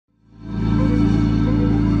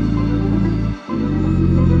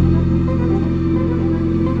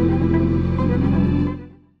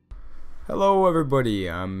everybody,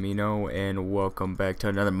 I'm Mino and welcome back to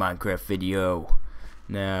another Minecraft video.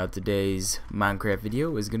 Now today's Minecraft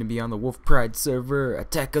video is going to be on the Wolf Pride server,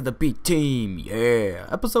 Attack of the Beat Team, yeah,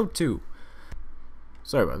 episode 2.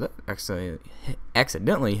 Sorry about that,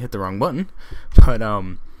 accidentally hit the wrong button, but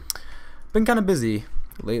been kind of busy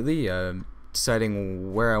lately,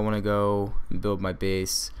 deciding where I want to go and build my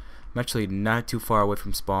base. I'm actually not too far away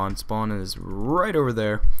from spawn. Spawn is right over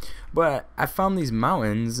there. But I found these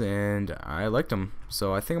mountains and I liked them.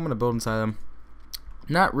 So I think I'm going to build inside them.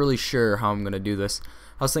 Not really sure how I'm going to do this.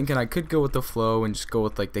 I was thinking I could go with the flow and just go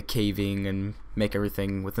with like the caving and make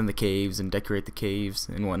everything within the caves and decorate the caves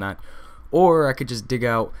and whatnot. Or I could just dig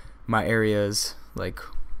out my areas like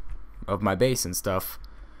of my base and stuff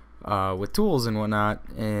with tools and whatnot.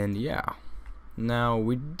 And yeah. Now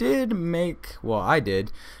we did make, well I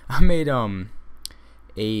made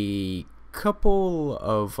a couple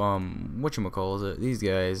of whatchamacallit, these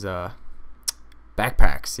guys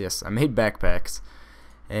backpacks. Yes, I made backpacks,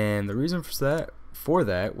 and the reason for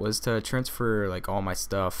that was to transfer like all my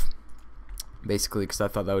stuff, basically because I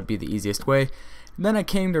thought that would be the easiest way. And then I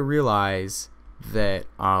came to realize that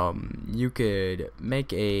you could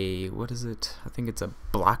make a, what is it, I think it's a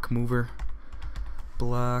block mover,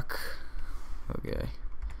 okay,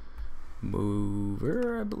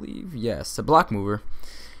 mover, I believe. Yes, a block mover,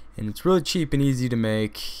 and it's really cheap and easy to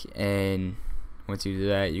make, and once you do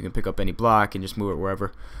that you can pick up any block and just move it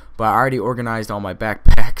wherever. But I already organized all my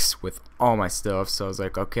backpacks with all my stuff, so I was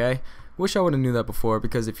like, okay, wish I would have knew that before,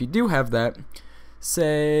 because if you do have that,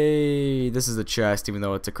 say this is a chest, even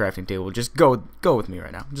though it's a crafting table, just go with me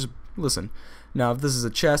right now, just listen. Now if this is a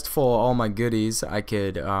chest full of all my goodies, I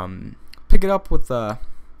could pick it up with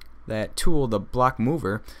that tool, the block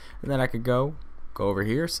mover, and then I could go over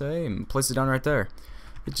here, say, and place it down right there.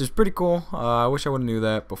 It's just pretty cool. I wish I would have knew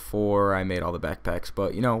that before I made all the backpacks,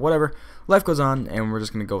 but you know, whatever, life goes on and we're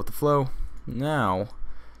just gonna go with the flow. Now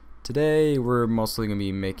today we're mostly gonna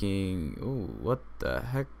be making, oh, what the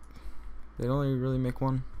heck, they only really make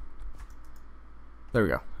one. There we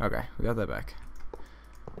go. Okay, we got that back.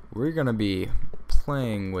 We're gonna be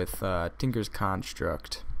playing with Tinker's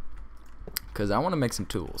Construct, because I want to make some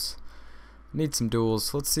tools. Need some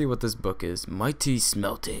tools. Let's see what this book is. Mighty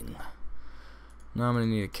Smelting. Now I'm going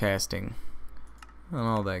to need a casting and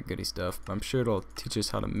all that goody stuff. I'm sure it'll teach us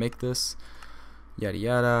how to make this. Yada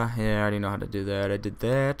yada. Yeah, I already know how to do that. I did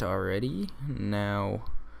that already. Now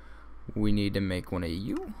we need to make one of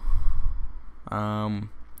you. One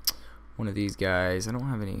of these guys. I don't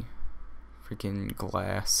have any freaking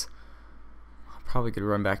glass. I probably could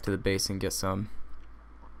run back to the base and get some.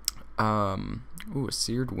 Ooh, a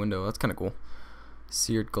seared window. That's kind of cool.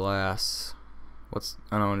 Seared glass.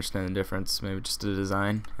 I don't understand the difference. Maybe just a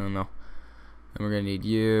design. I don't know. And we're gonna need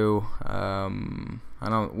you.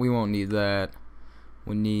 We won't need that.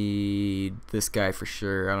 We need this guy for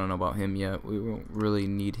sure. I don't know about him yet. We won't really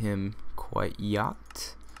need him quite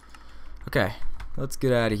yet. Okay, let's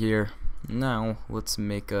get out of here. Now let's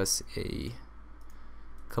make us a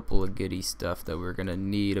couple of goody stuff that we're gonna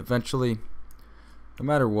need eventually, no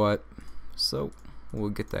matter what. So we'll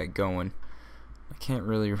get that going. I can't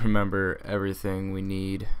really remember everything we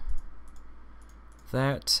need.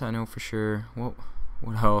 That I know for sure. What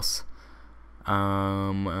else?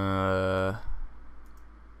 Like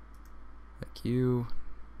you.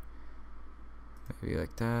 Maybe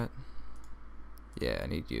like that. Yeah, I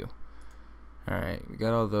need you. Alright, we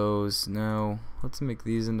got all those. Now let's make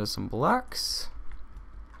these into some blocks,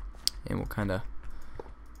 and we'll kinda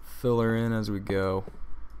fill her in as we go.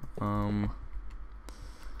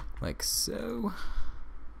 Like so,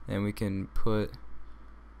 and we can put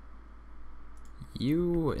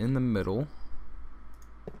you in the middle.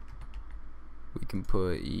 We can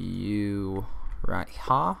put you right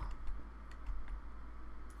here,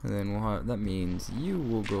 and then we'll have, that means you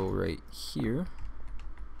will go right here.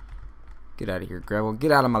 Get out of here, Gravel.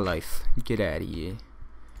 Get out of my life. Get out of here.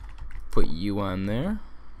 Put you on there.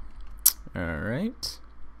 Alright.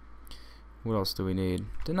 What else do we need?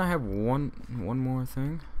 Didn't I have one more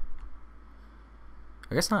thing?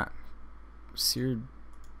 I guess not. Seared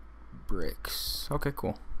bricks. Okay,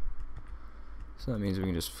 cool. So that means we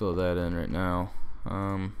can just fill that in right now.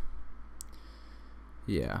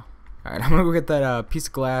 Yeah. Alright, I'm gonna go get that piece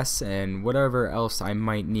of glass and whatever else I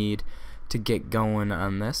might need to get going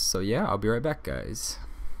on this. So yeah, I'll be right back, guys.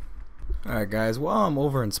 Alright guys, while I'm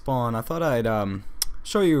over in spawn, I thought I'd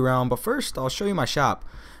show you around, but first I'll show you my shop.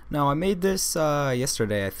 Now I made this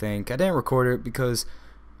yesterday, I think. I didn't record it because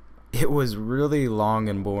it was really long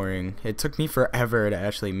and boring. It took me forever to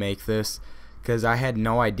actually make this because I had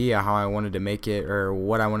no idea how I wanted to make it or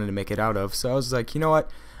what I wanted to make it out of. So I was like, you know what,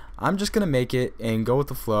 I'm just gonna make it and go with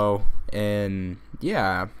the flow, and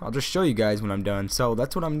yeah, I'll just show you guys when I'm done. So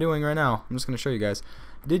that's what I'm doing right now. I'm just gonna show you guys.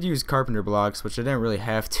 I did use carpenter blocks, which I didn't really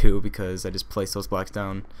have to because I just placed those blocks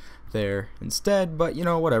down there instead, but you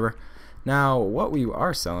know, whatever. Now what we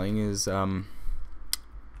are selling is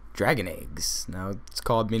dragon eggs. Now it's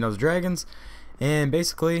called Minos Dragons, and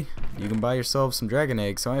basically you can buy yourself some dragon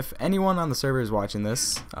eggs. So if anyone on the server is watching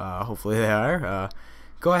this, hopefully they are,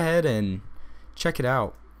 go ahead and check it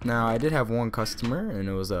out. Now I did have one customer, and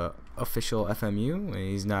it was a official FMU, and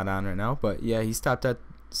he's not on right now, but yeah, he stopped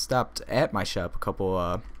at my shop a couple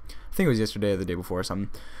I think it was yesterday or the day before or something.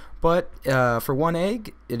 But for one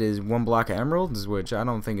egg, it is 1 block of emeralds, which I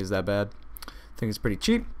don't think is that bad. I think it's pretty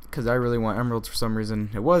cheap because I really want emeralds for some reason.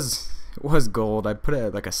 It was gold. I put it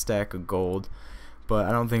at like a stack of gold, but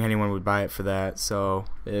I don't think anyone would buy it for that. So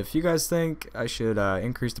if you guys think I should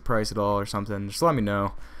increase the price at all or something, just let me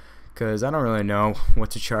know, because I don't really know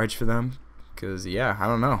what to charge for them, because yeah, I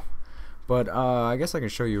don't know. But I guess I can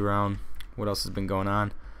show you around what else has been going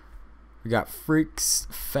on. We got Freaks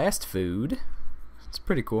Fast Food. It's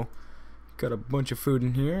pretty cool. Got a bunch of food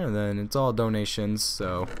in here, and then it's all donations,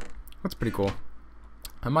 so that's pretty cool.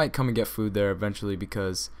 I might come and get food there eventually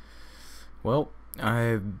because, well,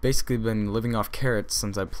 I've basically been living off carrots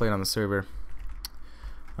since I played on the server.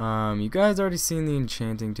 You guys already seen the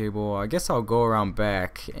enchanting table. I guess I'll go around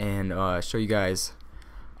back and show you guys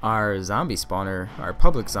our zombie spawner, our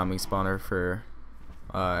public zombie spawner for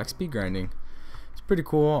XP grinding. It's pretty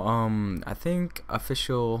cool. I think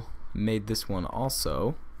official made this one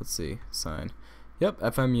also. Let's see, sign. Yep,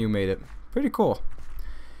 FMU made it. Pretty cool.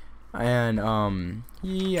 And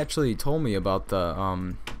he actually told me about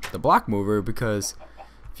the block mover, because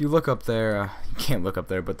if you look up there, you can't look up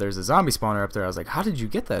there, but there's a zombie spawner up there. I was like, how did you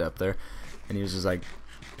get that up there? And he was just like,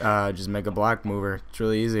 just make a block mover. It's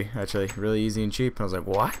really easy, actually, really easy and cheap. And I was like,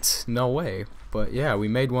 what? No way. But yeah, we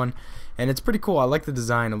made one, and it's pretty cool. I like the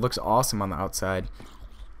design. It looks awesome on the outside.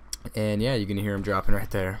 And yeah, you can hear him dropping right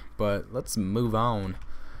there. But let's move on.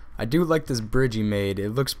 I do like this bridge he made.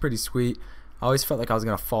 It looks pretty sweet. I always felt like I was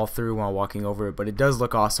gonna fall through while walking over it, but it does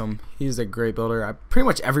look awesome. He's a great builder. Pretty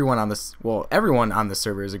much everyone on this, well, everyone on this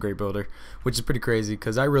server is a great builder, which is pretty crazy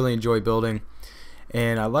because I really enjoy building,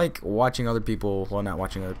 and I like watching other people, well, not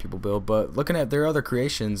watching other people build, but looking at their other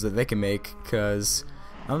creations that they can make, because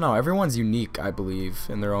I don't know, everyone's unique, I believe,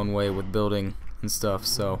 in their own way with building and stuff.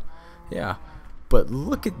 So yeah, but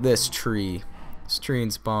look at this tree. This tree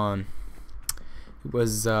in spawn. It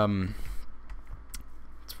was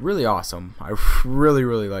really awesome. I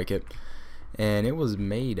really like it, and it was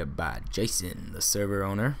made by Jason, the server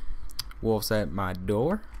owner. Wolf's at my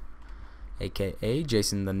door, aka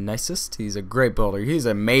Jason the nicest. He's a great builder. He's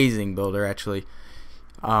an amazing builder, actually.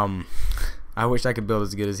 I wish I could build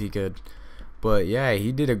as good as he could, but yeah,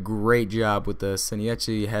 he did a great job with this, and he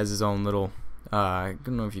actually has his own little I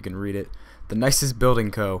don't know if you can read it, the nicest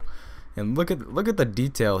building co. And look at the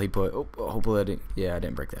detail he put. Oh, hopefully I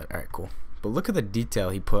didn't break that. Alright, cool. But look at the detail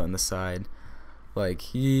he put on the side. Like,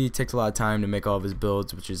 he takes a lot of time to make all of his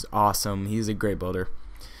builds, which is awesome. He's a great builder.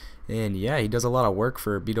 And yeah, he does a lot of work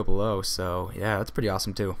for BOO, so yeah, that's pretty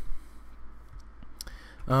awesome too.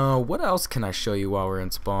 What else can I show you while we're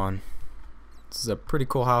in spawn? This is a pretty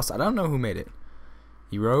cool house. I don't know who made it.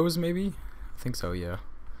 Heroes, maybe? I think so, yeah.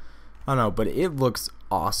 I don't know, but it looks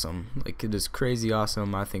awesome. Like, it is crazy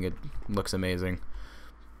awesome. I think it looks amazing.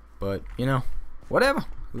 But, you know, whatever.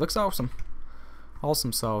 It looks awesome.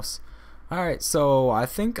 Awesome sauce. Alright, so I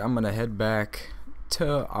think I'm gonna head back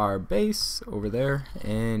to our base over there,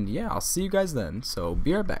 and yeah, I'll see you guys then. So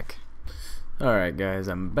be right back. Alright guys,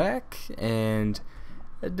 I'm back, and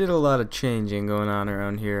I did a lot of changing going on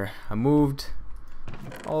around here. I moved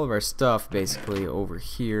all of our stuff basically over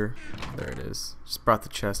here. There it is. Just brought the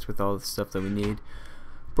chest with all the stuff that we need.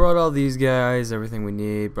 Brought all these guys, everything we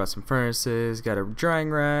need. Brought some furnaces, got a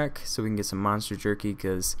drying rack so we can get some monster jerky,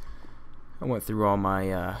 because I went through all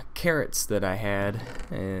my carrots that I had,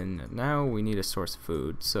 and now we need a source of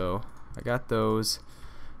food. So I got those.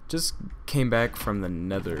 Just came back from the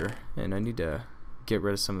nether, and I need to get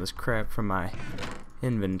rid of some of this crap from my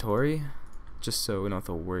inventory, just so we don't have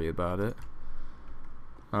to worry about it.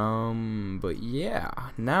 But yeah,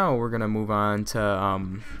 now we're gonna move on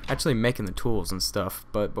to actually making the tools and stuff.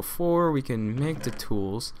 But before we can make the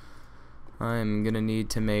tools, I'm gonna need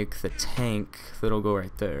to make the tank that'll go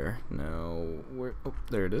right there. Now, where? Oh,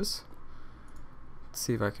 there it is. Let's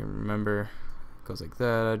see if I can remember. It goes like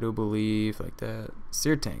that, I do believe, like that.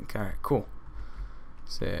 Sear tank. All right, cool.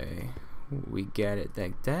 Say we get it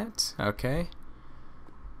like that. Okay.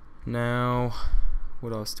 Now,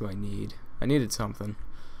 what else do I need? I needed something.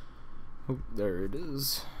 Oh, there it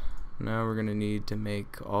is. Now we're gonna need to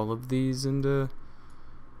make all of these into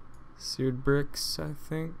seared bricks, I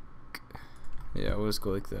think. Yeah, we'll just go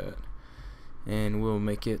like that. And we'll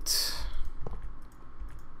make it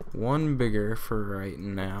one bigger for right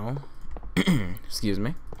now. Excuse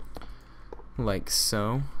me. Like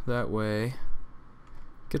so. That way it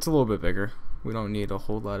gets a little bit bigger. We don't need a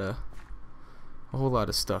whole lot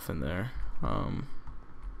of stuff in there.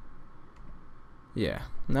 Yeah.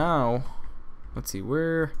 Now let's see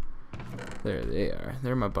where. There they are.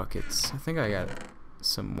 They're my buckets. I think I got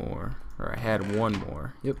some more, or I had one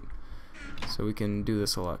more. Yep. So we can do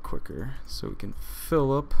this a lot quicker. So we can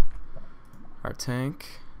fill up our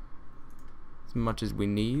tank as much as we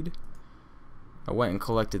need. I went and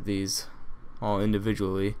collected these all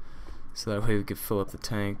individually, so that way we could fill up the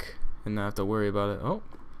tank and not have to worry about it. Oh,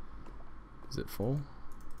 is it full?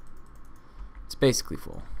 It's basically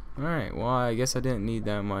full. Alright, well, I guess I didn't need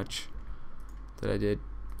that much that I did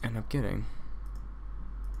end up getting.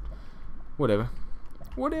 Whatever.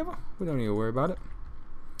 We don't need to worry about it.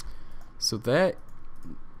 So that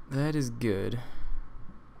is good.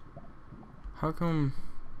 How come?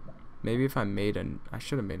 Maybe if I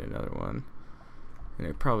should have made another one, and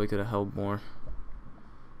it probably could have held more.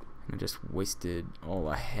 And I just wasted all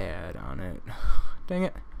I had on it. Dang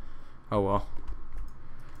it. Oh well.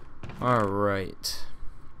 Alright.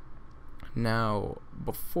 Now,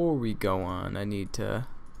 before we go on, I need to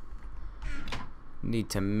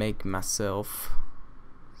make myself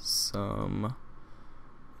some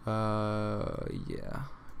yeah,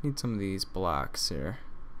 need some of these blocks here.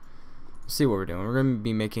 Let's see what we're doing. We're gonna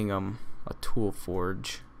be making a tool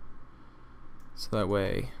forge, so that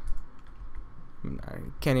way I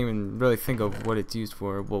can't even really think of what it's used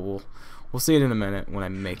for. Well, we'll see it in a minute when I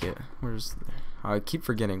make it. I keep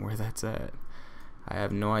forgetting where that's at. I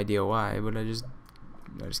have no idea why, but I just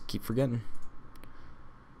keep forgetting.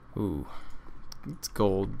 Ooh, it's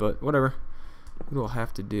gold, but whatever. We'll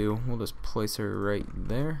have to do. We'll just place her right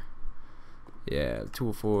there. Yeah,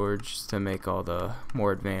 tool forge to make all the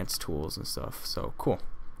more advanced tools and stuff. So cool.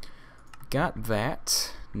 Got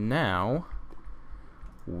that. Now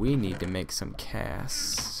we need to make some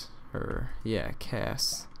casts.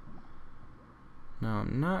 Casts. Now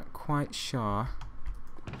I'm not quite sure.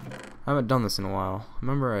 I haven't done this in a while. I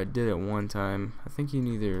remember I did it one time. I think you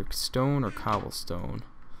need either stone or cobblestone.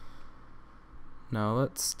 Now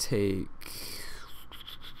let's take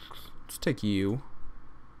you,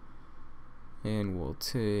 and we'll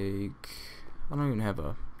take. I don't even have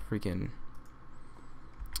a freaking.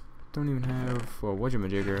 Don't even have. Well,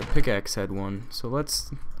 whatchamajigger? A pickaxe had one. So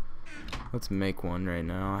let's make one right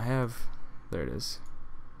now. I have. There it is.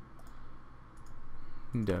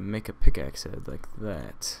 Need to make a pickaxe head like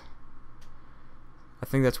that. I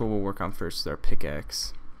think that's what we'll work on first, is our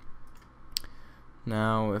pickaxe.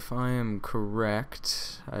 Now, if I am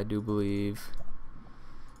correct, I do believe.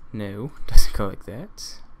 No, doesn't go like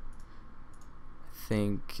that. I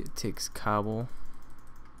think it takes cobble.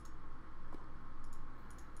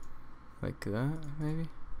 Like that, maybe?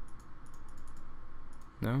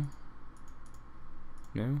 No?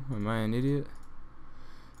 No? Am I an idiot?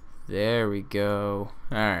 There we go.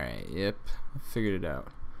 Alright, yep. I figured it out.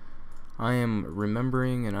 I am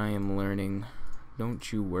remembering and I am learning.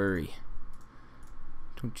 Don't you worry.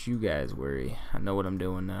 Don't you guys worry. I know what I'm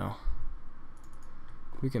doing now.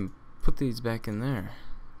 We can put these back in there.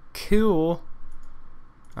 Cool.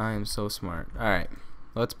 I am so smart. Alright.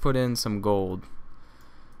 Let's put in some gold.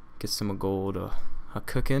 Get some gold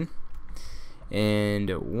cooking.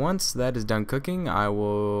 And once that is done cooking, I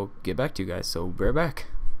will get back to you guys. So be right back.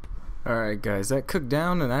 Alright guys, that cooked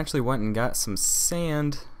down and I actually went and got some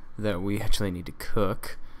sand that we actually need to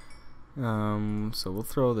cook. So we'll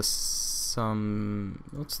throw let's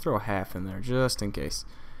throw half in there just in case.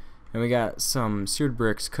 And we got some seared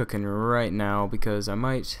bricks cooking right now because I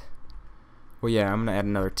might, well yeah, I'm gonna add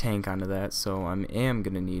another tank onto that, so I am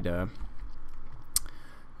gonna need I'm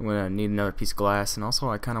gonna need another piece of glass, and also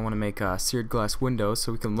I kinda wanna make seared glass windows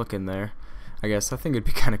so we can look in there. I guess I think it'd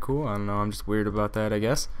be kinda cool. I don't know, I'm just weird about that, I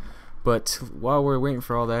guess. But while we're waiting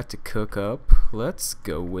for all that to cook up, let's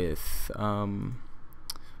go with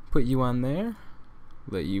put you on there,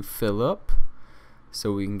 let you fill up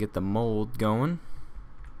so we can get the mold going.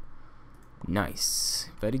 Nice.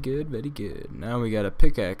 Very good, very good. Now we got a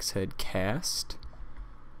pickaxe head cast.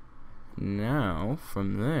 Now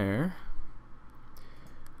from there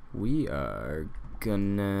we're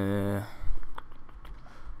gonna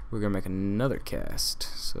make another cast.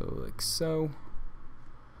 So like so.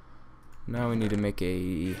 Now we need to make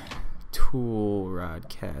a tool rod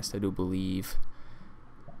cast, I do believe.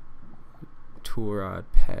 Tool rod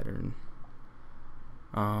pattern.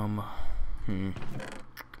 I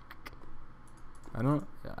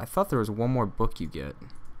thought there was one more book you get,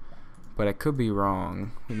 but I could be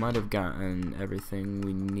wrong. We might have gotten everything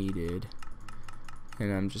we needed,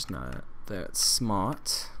 and I'm just not that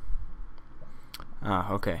smart.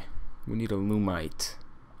 Okay. We need a lumite,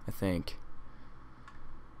 I think.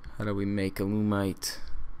 How do we make a lumite?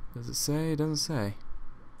 Does it say? It doesn't say.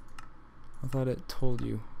 I thought it told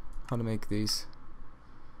you how to make these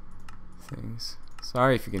things.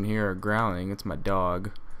 Sorry if you can hear her growling. It's my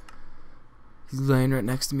dog. He's laying right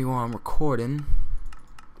next to me while I'm recording.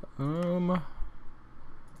 Am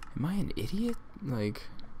I an idiot? Like,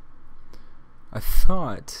 I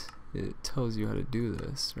thought it tells you how to do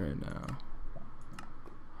this right now.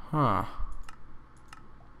 Huh.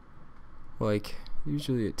 Like,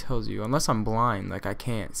 usually it tells you, unless I'm blind, like I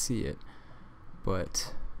can't see it.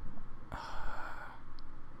 But,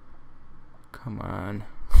 come on.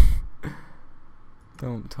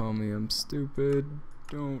 Don't tell me I'm stupid.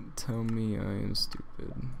 Don't tell me I am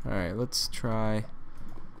stupid. Alright, let's try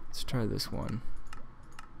this one.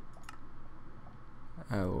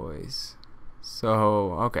 Alloys.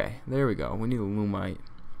 So, okay, there we go. We need a lumite.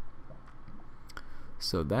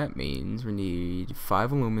 So that means we need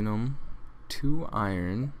 5 aluminum, 2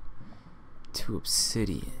 iron, 2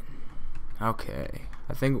 obsidian. Okay,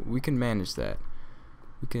 I think we can manage that.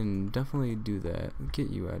 We can definitely do that. Get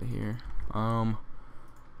you out of here.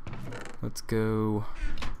 Let's go.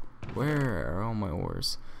 Where are all my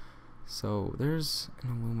ores? So there's an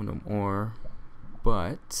aluminum ore,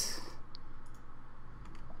 but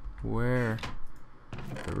where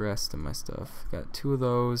are the rest of my stuff? Got 2 of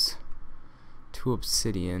those, 2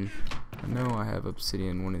 obsidian. I know I have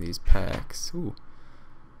obsidian in one of these packs. Ooh,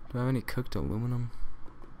 do I have any cooked aluminum?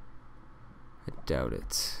 I doubt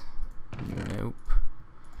it. Nope.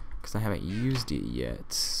 Because I haven't used it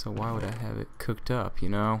yet, so why would I have it cooked up, you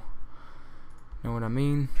know? Know what I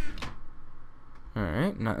mean?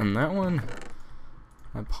 Alright, not in that one.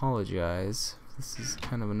 I apologize. This is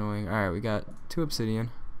kind of annoying. Alright, we got 2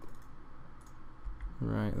 obsidian.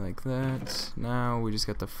 Right, like that. Now we just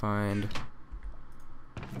got to find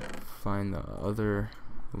the other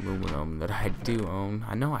aluminum that I do own.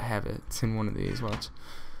 I know I have it. It's in one of these. Watch.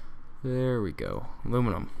 There we go.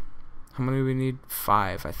 Aluminum. How many do we need?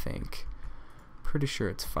 5, I think. Pretty sure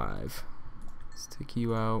it's 5. Let's take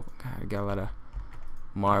you out. God, I got a lot of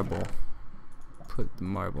marble. Put the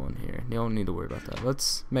marble in here. You don't need to worry about that.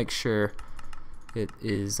 Let's make sure it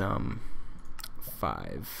is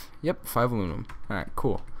 5. Yep, 5 aluminum. Alright,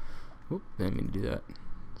 cool. Oop, didn't mean to do that.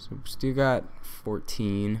 So we still got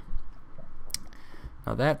 14.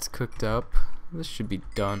 Now that's cooked up. This should be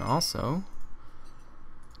done also.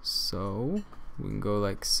 So we can go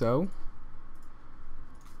like so.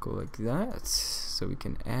 Go like that. So we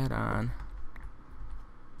can add on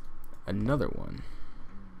another one.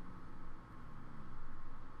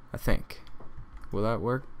 I think. Will that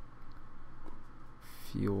work?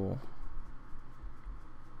 Fuel.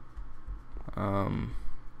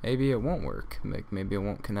 Maybe it won't work. Maybe it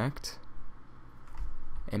won't connect.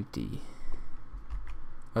 Empty.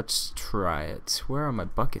 Let's try it. Where are my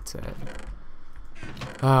buckets at?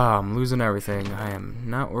 Ah, I'm losing everything. I am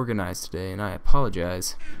not organized today, and I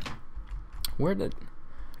apologize. Where did...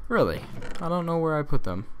 Really? I don't know where I put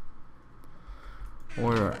them.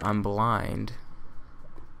 Or I'm blind,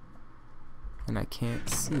 and I can't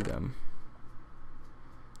see them.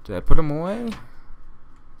 Did I put them away?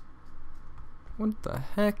 What the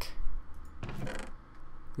heck?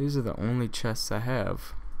 These are the only chests I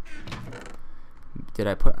have. Did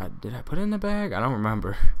I put it in the bag? I don't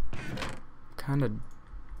remember. Kind of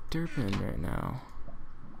derping right now.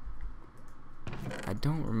 I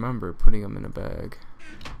don't remember putting them in a bag.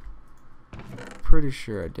 Pretty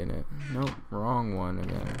sure I didn't. Nope, wrong one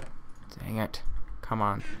again. Dang it. Come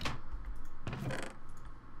on.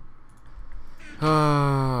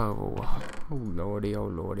 Oh lordy, oh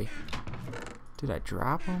lordy. Did I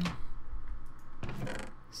drop them?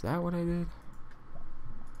 Is that what I did?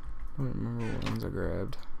 I don't remember what ones I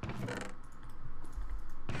grabbed.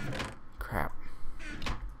 Crap.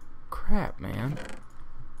 Crap, man.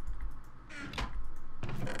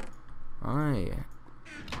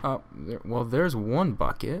 Well, there's one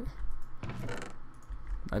bucket.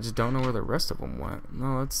 I just don't know where the rest of them went.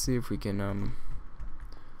 No, let's see if we can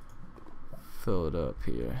fill it up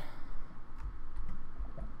here.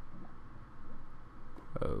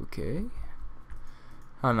 Okay.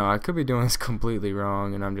 I don't know, I could be doing this completely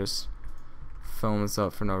wrong and I'm just filling this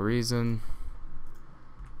up for no reason.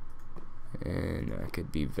 And I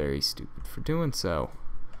could be very stupid for doing so.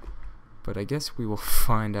 But I guess we will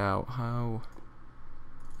find out how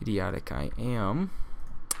idiotic I am.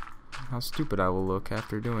 how stupid I will look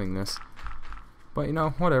after doing this. But you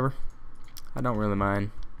know, whatever. I don't really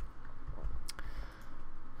mind.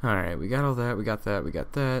 Alright, we got all that, we got that, we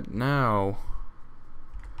got that. Now,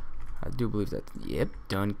 I do believe that, yep,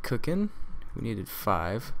 done cooking. We needed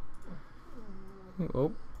 5.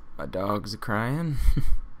 Oh, my dog's crying.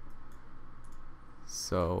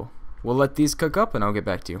 So, we'll let these cook up and I'll get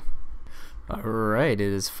back to you. Alright,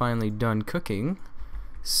 it is finally done cooking.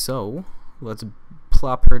 So, let's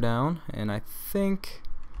plop her down, and I think,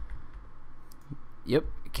 yep,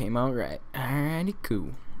 it came out right. Alrighty,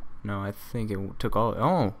 cool. No, I think it took all,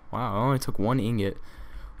 oh, wow, it only took 1 ingot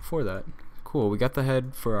for that. Cool, we got the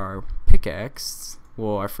head for our pickaxe.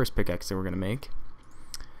 Well, our first pickaxe that we're gonna make.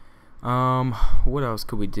 What else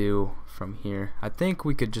could we do from here? I think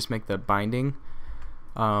we could just make the binding.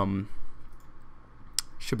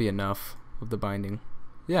 Should be enough of the binding.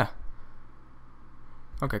 Yeah.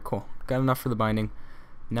 Okay, cool. Got enough for the binding.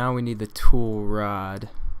 Now we need the tool rod.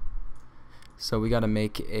 So we gotta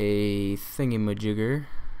make a thingy-majigger.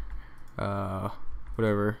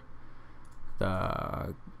 Whatever.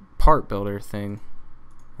 The part builder thing.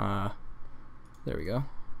 There we go.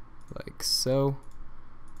 Like so.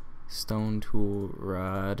 Stone tool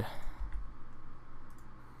rod.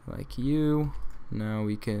 Like you. Now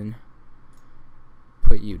we can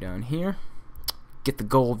put you down here. Get the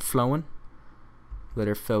gold flowing. Let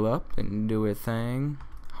her fill up and do her thing.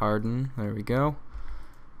 Harden. There we go.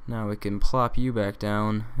 Now we can plop you back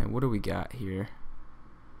down. And what do we got here?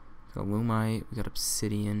 Got lumite. We got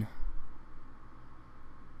obsidian.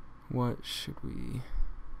 What should we...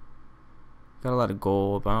 Got a lot of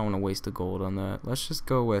gold, but I don't want to waste the gold on that. Let's just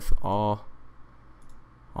go with all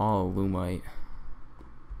lumite.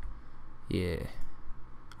 Yeah.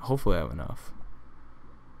 Hopefully I have enough.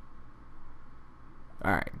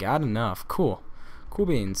 Alright, got enough. Cool. Cool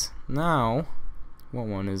beans. Now, what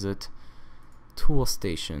one is it? Tool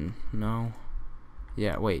station. No.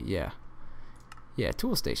 Yeah, wait, yeah. Yeah,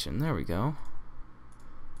 tool station. There we go.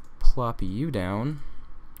 Plop you down.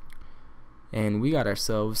 And we got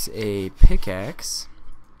ourselves a pickaxe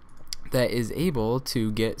that is able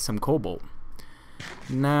to get some cobalt.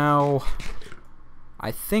 Now,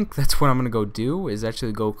 I think that's what I'm going to go do, is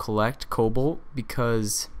actually go collect cobalt,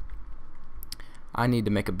 because I need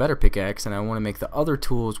to make a better pickaxe, and I want to make the other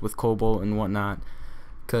tools with cobalt and whatnot,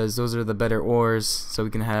 because those are the better ores, so we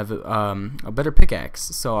can have a better pickaxe.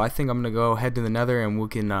 So I think I'm going to go head to the nether, and we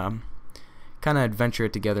can kind of adventure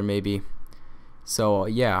it together maybe. So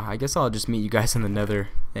yeah, I guess I'll just meet you guys in the nether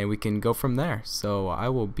and we can go from there. So I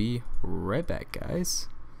will be right back, guys.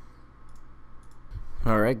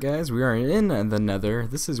 Alright guys, we are in the nether.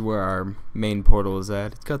 This is where our main portal is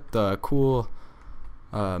at. It's got the cool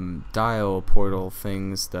dial portal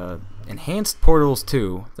things, the enhanced portals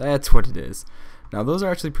too. That's what it is. Now those are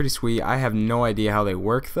actually pretty sweet. I have no idea how they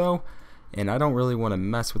work though, and I don't really want to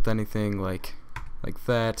mess with anything like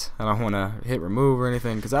that. I don't want to hit remove or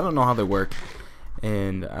anything because I don't know how they work.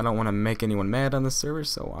 And I don't want to make anyone mad on this server,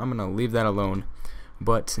 so I'm gonna leave that alone.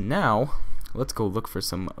 But now, let's go look for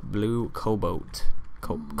some blue cobalt.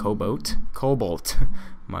 Cobalt.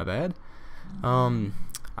 My bad.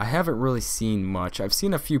 I haven't really seen much. I've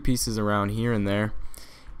seen a few pieces around here and there.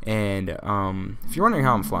 And if you're wondering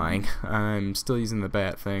how I'm flying, I'm still using the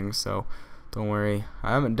bat thing, so don't worry.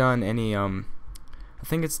 I haven't done any. I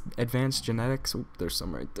think it's advanced genetics. Oh, there's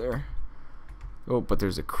some right there. Oh, but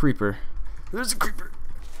there's a creeper. There's a creeper.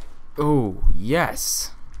 Oh,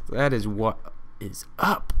 yes. That is what is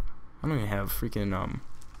up. I don't even have freaking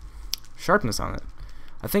sharpness on it.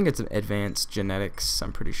 I think it's advanced genetics,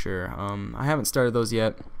 I'm pretty sure. I haven't started those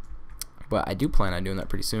yet, but I do plan on doing that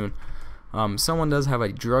pretty soon. Someone does have a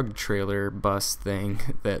drug trailer bus thing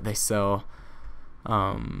that they sell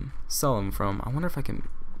them from. I wonder if I can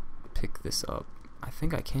pick this up. I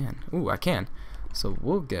think I can. Ooh, I can. So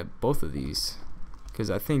we'll get both of these,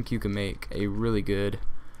 because I think you can make a really good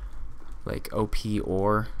like OP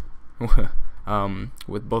ore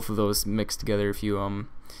with both of those mixed together if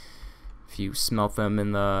you smelt them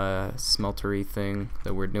in the smeltery thing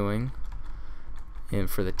that we're doing. And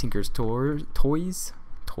for the Tinker's toys.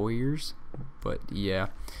 But yeah,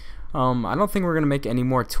 I don't think we're gonna make any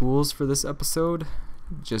more tools for this episode,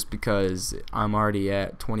 just because I'm already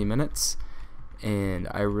at 20 minutes and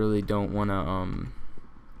I really don't want to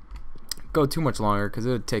go too much longer, because it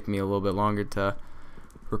would take me a little bit longer to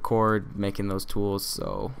record making those tools.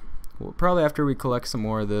 So we'll probably, after we collect some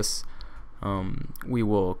more of this, we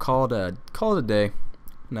will call it a day.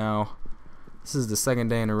 Now this is the second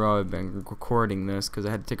day in a row I've been recording this, because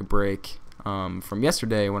I had to take a break from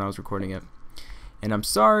yesterday when I was recording it, and I'm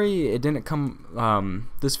sorry it didn't come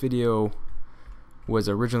this video was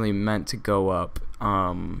originally meant to go up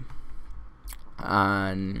on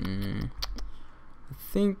I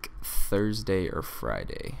think Thursday or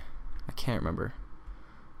Friday. I can't remember,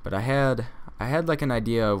 but I had like an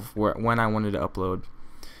idea of when I wanted to upload.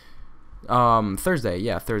 Thursday,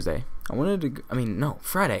 yeah, Thursday. No,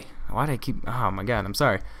 Friday. Why did I keep? Oh my God, I'm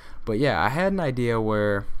sorry. But yeah, I had an idea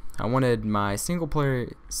where I wanted my single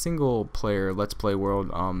player Let's Play world.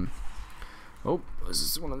 Oh, is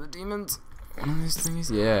this one of the demons? One of these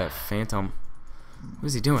things? Yeah, Phantom. What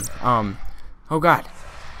is he doing? Oh God.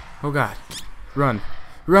 Oh God. Run.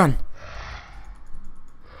 Run.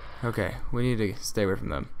 Okay, we need to stay away from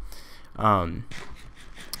them.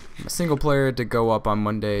 A single player to go up on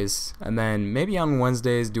Mondays, and then maybe on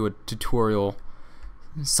Wednesdays do a tutorial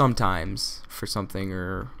sometimes for something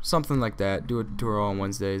or something like that. Do a tutorial on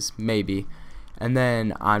Wednesdays, maybe. And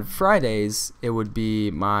then on Fridays it would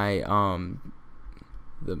be my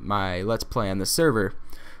my Let's Play on the server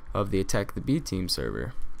of the Attack the B Team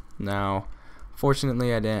server. Now,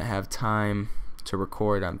 fortunately, I didn't have time to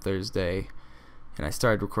record on Thursday, and I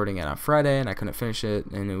started recording it on Friday, and I couldn't finish it,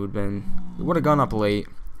 and it would have gone up late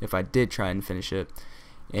if I did try and finish it,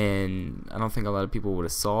 and I don't think a lot of people would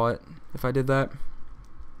have saw it if I did that.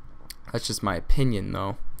 That's just my opinion,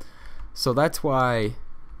 though. So that's why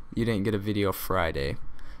you didn't get a video Friday.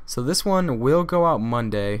 So this one will go out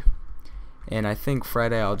Monday, and I think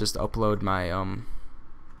Friday I'll just upload my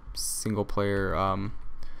single player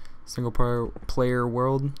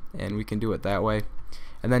world, and we can do it that way,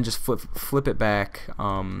 and then just flip it back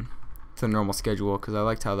to the normal schedule, because I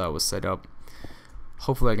liked how that was set up.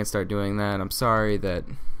 Hopefully I can start doing that. I'm sorry that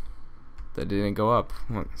it didn't go up,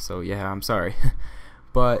 so yeah, I'm sorry.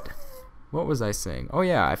 But what was I saying? Oh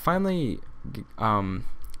yeah, I finally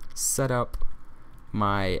set up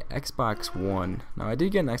my Xbox One. Now, I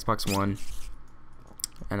did get an Xbox One,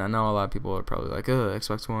 and I know a lot of people are probably like, ugh,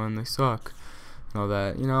 Xbox One, they suck and all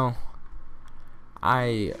that. You know,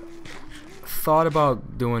 I thought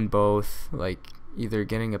about doing both, like either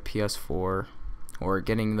getting a PS4 or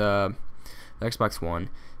getting the Xbox One,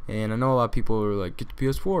 and I know a lot of people are like, get the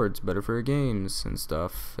PS4, it's better for your games and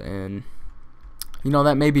stuff, and you know,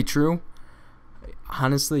 that may be true.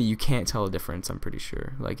 Honestly, you can't tell a difference, I'm pretty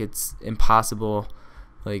sure. Like, it's impossible.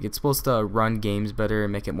 Like, it's supposed to run games better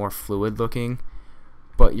and make it more fluid looking,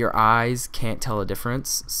 but your eyes can't tell a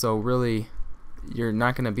difference, so really you're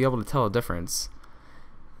not going to be able to tell a difference.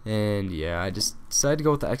 And yeah, I just decided to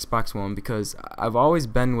go with the Xbox One because I've always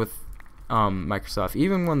been with Microsoft.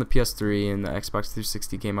 Even when the PS3 and the Xbox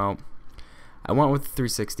 360 came out, I went with the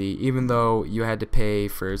 360, even though you had to pay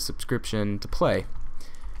for a subscription to play.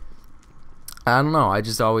 I don't know, I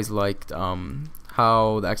just always liked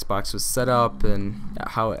how the Xbox was set up and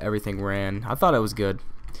how everything ran. I thought it was good.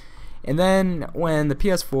 And then when the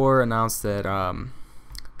PS4 announced that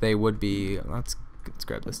they would be, let's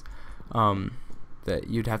grab this, that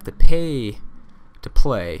you'd have to pay to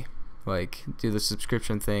play, like do the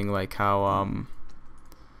subscription thing, like how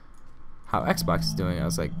Xbox is doing. I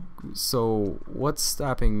was like, so what's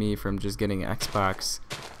stopping me from just getting an Xbox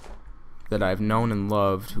that I've known and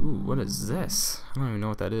loved? Ooh, what is this? I don't even know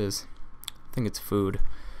what that is. I think it's food.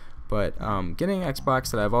 But getting an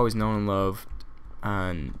Xbox that I've always known and loved,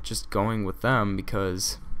 and just going with them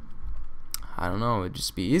because, I don't know, it'd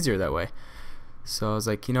just be easier that way. So I was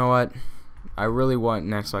like, you know what, I really want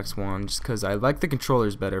an Xbox One just because I like the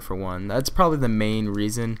controllers better, for one. That's probably the main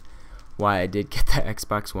reason why I did get that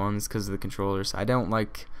Xbox One, is because of the controllers. I don't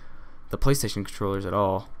like the PlayStation controllers at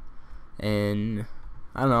all, and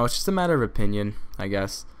I don't know, it's just a matter of opinion, I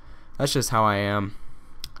guess. That's just how I am.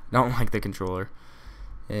 I don't like the controller,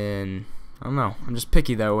 and I don't know, I'm just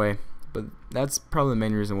picky that way. But that's probably the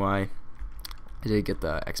main reason why I did get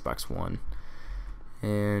the Xbox One.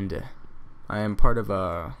 And I am part of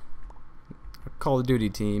a Call of Duty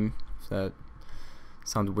team. If that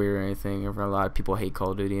sounds weird or anything, if a lot of people hate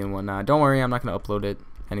Call of Duty and whatnot, don't worry, I'm not going to upload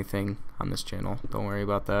anything on this channel. Don't worry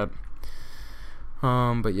about that.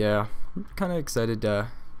 But yeah, I'm kind of excited to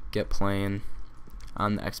get playing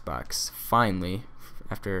on the Xbox finally,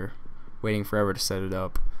 after waiting forever to set it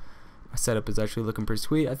up. My setup is actually looking pretty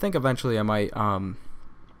sweet. I think eventually I might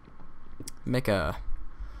make a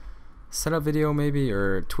setup video maybe,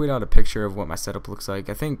 or tweet out a picture of what my setup looks like.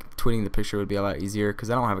 I think tweeting the picture would be a lot easier because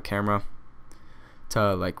I don't have a camera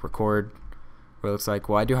to like record what it looks like.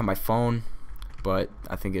 Well, I do have my phone, but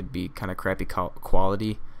I think it'd be kind of crappy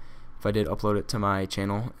quality if I did upload it to my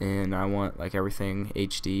channel, and I want like everything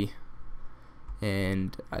HD,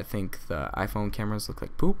 and I think the iPhone cameras look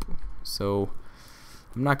like poop, so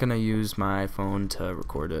I'm not gonna use my phone to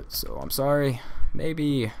record it. So I'm sorry.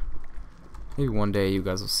 Maybe one day you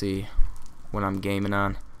guys will see when I'm gaming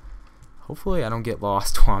on. Hopefully I don't get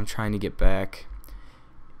lost while I'm trying to get back.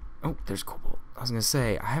 Oh, there's cobalt. I was gonna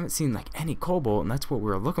say, I haven't seen like any cobalt, and that's what we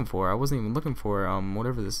were looking for. I wasn't even looking for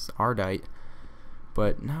whatever this is, ardite.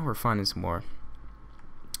 But now we're finding some more.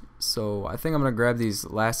 So I think I'm gonna grab these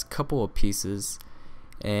last couple of pieces,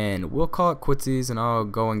 and we'll call it quitsies, and I'll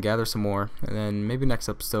go and gather some more. And then maybe next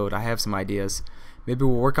episode I have some ideas. Maybe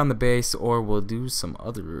we'll work on the base, or we'll do some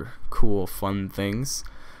other cool, fun things.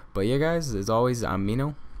 But yeah, guys, as always, I'm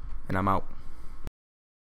Mino, and I'm out.